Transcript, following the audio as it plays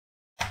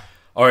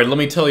All right, let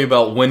me tell you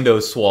about window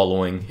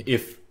swallowing.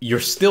 If you're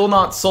still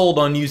not sold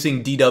on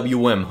using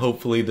DWM,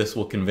 hopefully this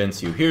will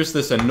convince you. Here's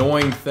this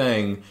annoying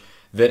thing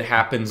that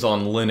happens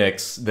on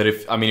Linux that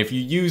if you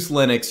use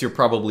Linux, you're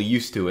probably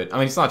used to it. I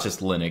mean, it's not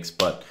just Linux,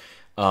 but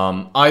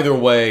either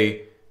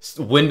way,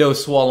 window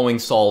swallowing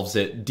solves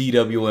it,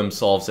 DWM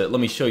solves it. Let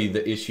me show you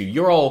the issue.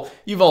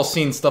 You've all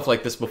seen stuff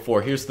like this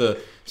before. Here's the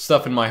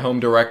stuff in my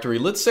home directory.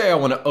 Let's say I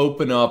want to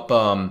open up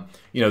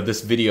this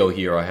video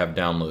here I have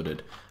downloaded.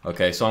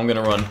 Okay, so I'm going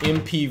to run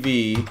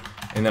mpv,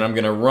 and then I'm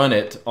going to run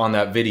it on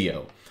that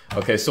video.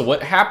 Okay, so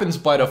what happens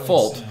by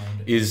default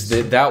is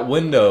that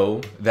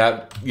window,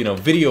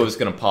 video is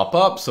going to pop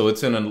up, so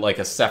it's in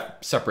a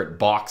separate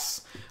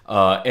box.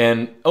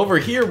 And over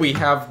here we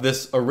have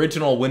this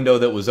original window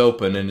that was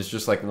open, and it's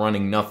just like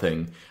running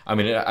nothing. I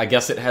mean, I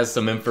guess it has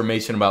some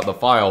information about the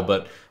file,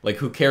 but like,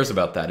 who cares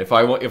about that? If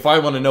I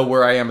want to know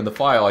where I am in the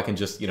file, I can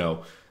just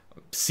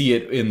see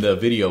it in the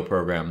video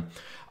program.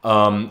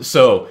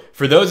 So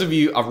for those of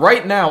you,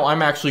 right now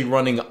I'm actually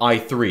running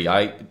i3.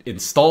 I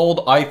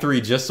installed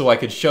i3 just so I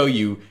could show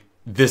you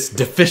this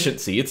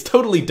deficiency. It's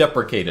totally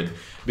deprecated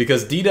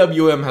because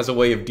DWM has a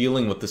way of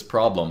dealing with this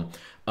problem.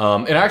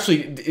 And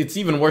actually, it's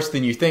even worse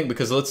than you think,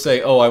 because let's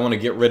say, oh, I want to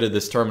get rid of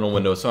this terminal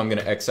window, so I'm going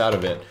to X out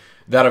of it.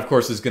 That, of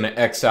course, is going to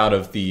X out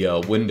of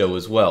the window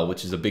as well,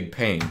 which is a big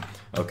pain.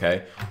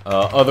 Okay.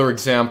 Other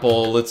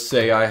example, let's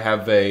say I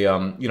have a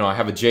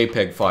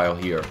JPEG file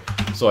here.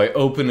 So I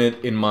open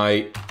it in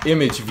my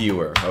image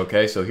viewer.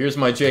 Okay, so here's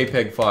my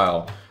JPEG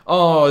file.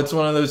 Oh, it's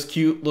one of those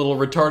cute little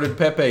retarded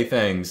Pepe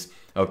things.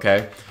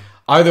 Okay.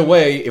 Either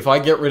way, if I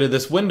get rid of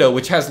this window,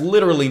 which has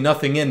literally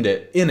nothing in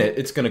it,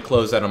 it's going to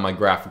close out on my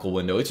graphical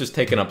window. It's just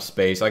taking up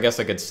space. I guess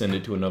I could send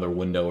it to another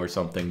window or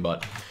something,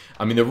 but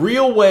I mean, the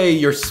real way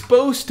you're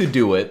supposed to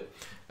do it,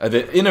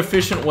 the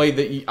inefficient way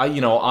that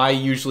I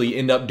usually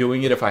end up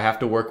doing it if I have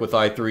to work with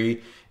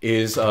i3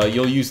 is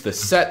you'll use the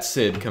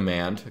setsid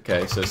command.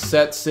 Okay, so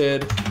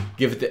setsid,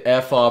 give it the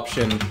F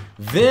option,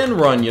 then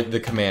run the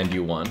command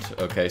you want.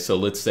 Okay, so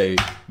let's say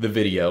the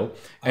video,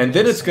 and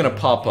then it's going to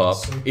pop up.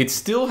 It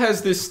still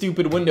has this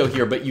stupid window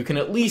here, but you can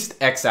at least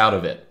X out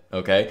of it.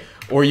 Okay,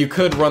 or you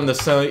could run the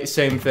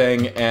same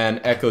thing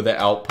and echo the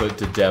output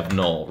to dev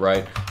null,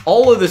 right?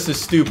 All of this is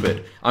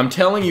stupid. I'm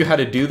telling you how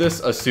to do this,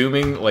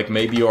 assuming like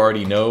maybe you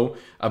already know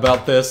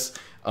about this,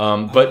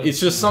 but it's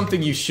just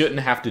something you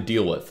shouldn't have to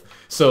deal with.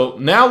 So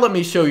now let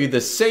me show you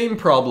the same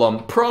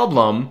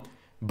problem,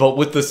 but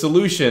with the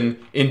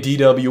solution in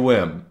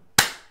DWM.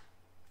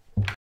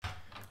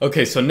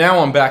 Okay, so now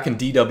I'm back in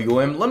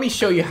DWM. Let me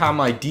show you how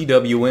my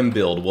DWM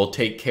build will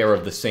take care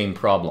of the same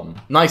problem.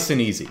 Nice and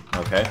easy,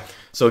 okay?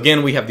 So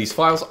again, we have these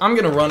files. I'm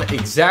going to run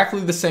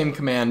exactly the same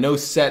command, no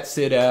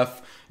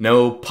setsidf,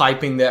 no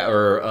piping that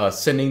or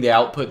sending the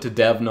output to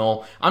dev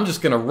null. I'm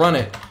just going to run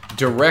it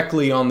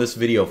directly on this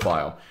video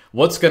file.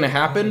 What's going to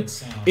happen?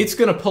 It's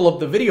going to pull up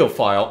the video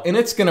file, and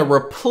it's going to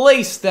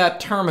replace that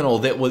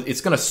terminal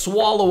it's going to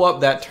swallow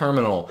up that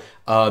terminal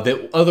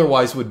that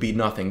otherwise would be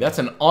nothing. That's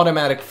an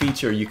automatic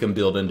feature you can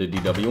build into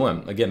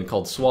DWM, again,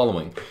 called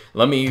swallowing.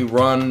 Let me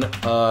run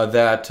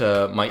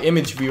my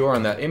image viewer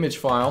on that image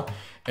file,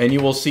 and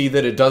you will see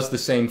that it does the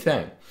same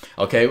thing.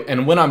 Okay,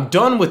 and when I'm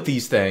done with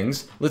these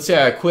things, let's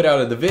say I quit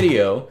out of the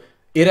video,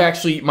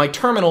 my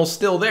terminal's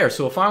still there.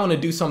 So if I want to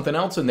do something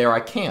else in there, I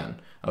can.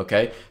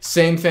 Okay,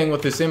 same thing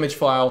with this image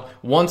file.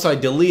 Once I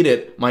delete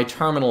it, my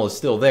terminal is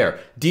still there.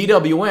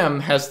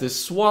 DWM has this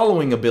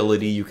swallowing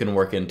ability you can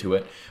work into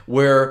it,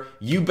 where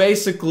you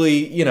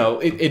basically,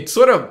 it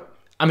sort of,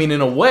 I mean,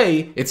 in a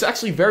way, it's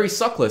actually very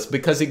suckless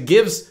because it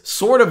gives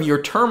sort of your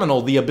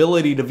terminal the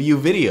ability to view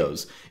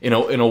videos in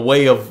a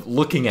way of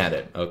looking at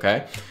it,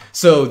 okay?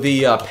 So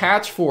the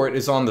patch for it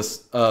is on the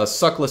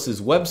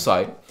Suckless's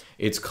website.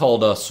 It's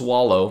called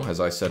Swallow,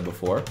 as I said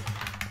before.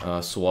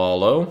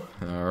 Swallow,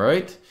 all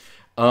right.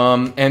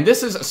 And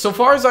this is, so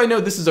far as I know,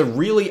 this is a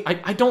really,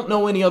 I don't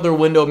know any other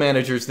window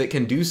managers that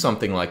can do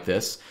something like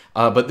this,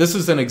 but this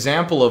is an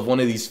example of one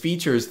of these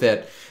features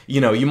that,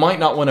 you might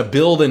not want to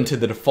build into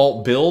the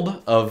default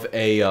build of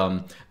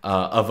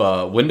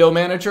a window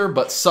manager,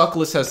 but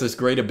Suckless has this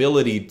great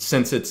ability,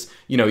 since it's,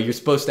 you're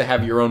supposed to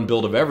have your own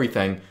build of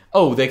everything.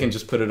 Oh, they can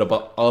just put it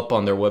up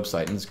on their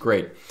website, and it's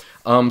great.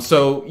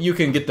 So you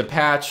can get the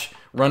patch,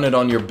 run it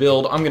on your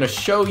build. I'm going to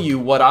show you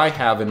what I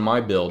have in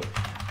my build.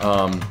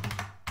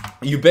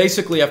 You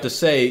basically have to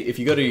say, if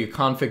you go to your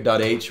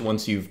config.h,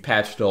 once you've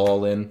patched it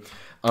all in,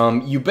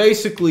 you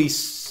basically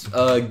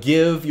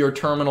give your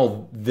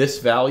terminal this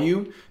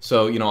value.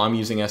 So, I'm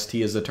using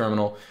st as the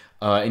terminal,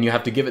 and you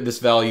have to give it this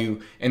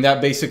value, and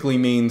that basically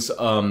means,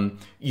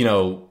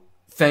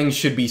 things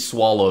should be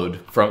swallowed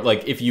from,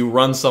 like, if you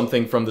run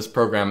something from this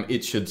program,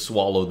 it should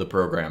swallow the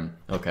program,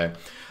 okay?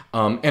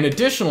 And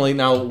additionally,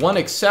 now one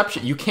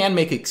exception, you can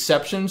make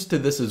exceptions to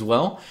this as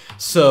well.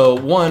 So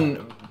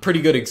one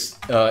pretty good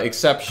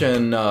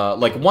exception,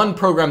 like one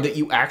program that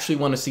you actually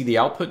want to see the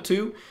output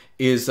to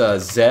is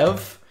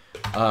Zev.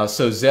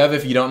 So Zev,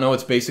 if you don't know,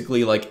 it's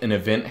basically like an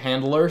event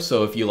handler.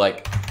 So if you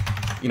like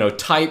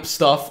type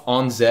stuff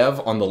on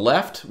Zev on the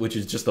left, which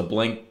is just a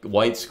blank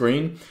white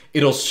screen,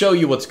 it'll show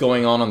you what's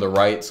going on the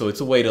right. So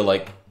it's a way to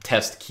like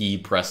test key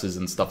presses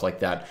and stuff like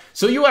that.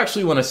 So you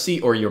actually want to see,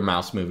 or your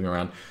mouse moving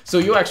around. So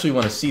you actually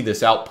want to see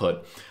this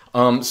output.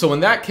 So in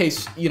that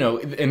case,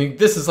 and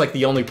this is like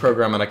the only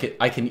program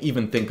I can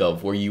even think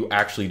of where you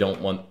actually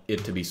don't want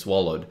it to be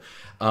swallowed.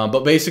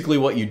 But basically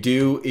what you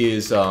do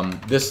is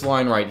this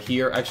line right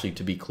here, actually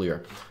to be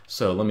clear.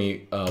 So let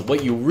me,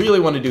 what you really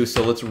want to do,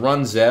 so let's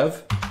run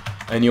Zev.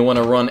 And you want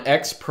to run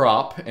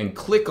xprop and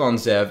click on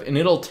Zev, and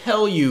it'll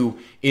tell you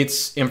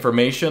its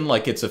information,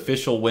 like its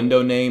official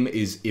window name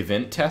is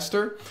Event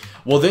Tester.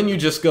 Well, then you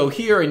just go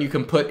here and you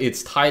can put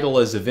its title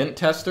as Event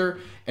Tester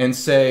and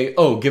say,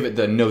 oh, give it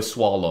the no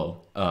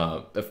swallow,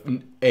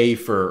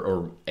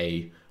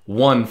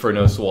 one for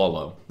no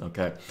swallow.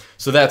 Okay,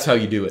 so that's how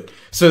you do it.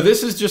 So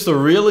this is just a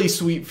really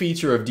sweet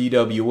feature of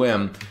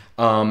DWM.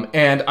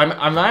 And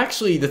I'm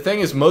actually, the thing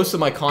is, most of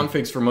my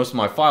configs for most of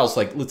my files,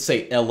 like let's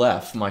say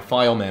LF, my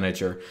file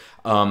manager,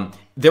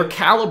 they're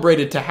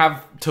calibrated to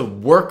have to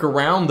work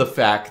around the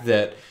fact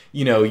that,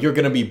 you're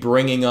going to be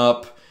bringing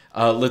up,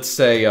 let's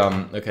say,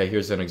 okay,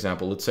 here's an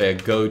example. Let's say I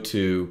go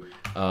to,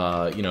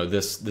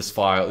 this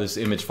file, this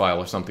image file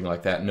or something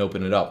like that and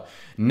open it up.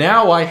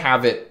 Now I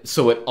have it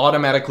so it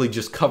automatically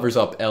just covers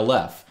up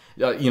LF.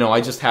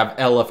 I just have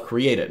LF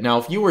created. Now,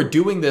 if you were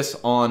doing this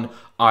on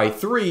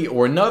i3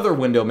 or another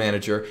window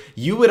manager,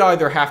 you would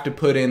either have to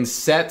put in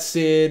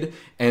setsid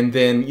and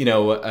then,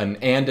 an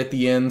and at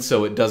the end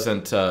so it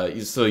doesn't,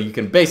 so you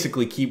can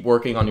basically keep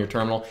working on your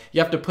terminal.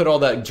 You have to put all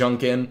that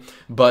junk in.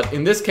 But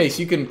in this case,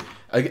 you can,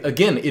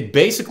 again, it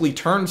basically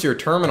turns your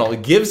terminal,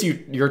 it gives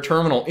you your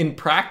terminal in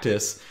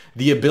practice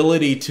the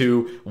ability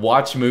to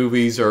watch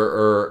movies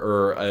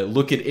or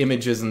look at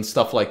images and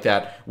stuff like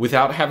that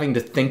without having to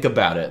think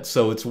about it.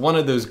 So it's one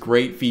of those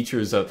great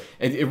features of,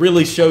 it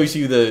really shows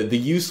you the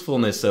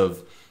usefulness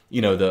of,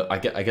 I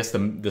guess the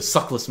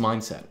suckless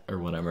mindset or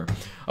whatever.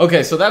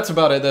 Okay, so that's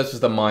about it. That's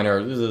just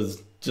this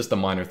is just a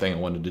minor thing I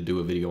wanted to do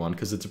a video on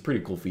because it's a pretty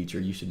cool feature.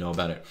 You should know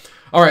about it.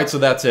 All right, so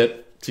that's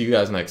it. See you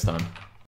guys next time.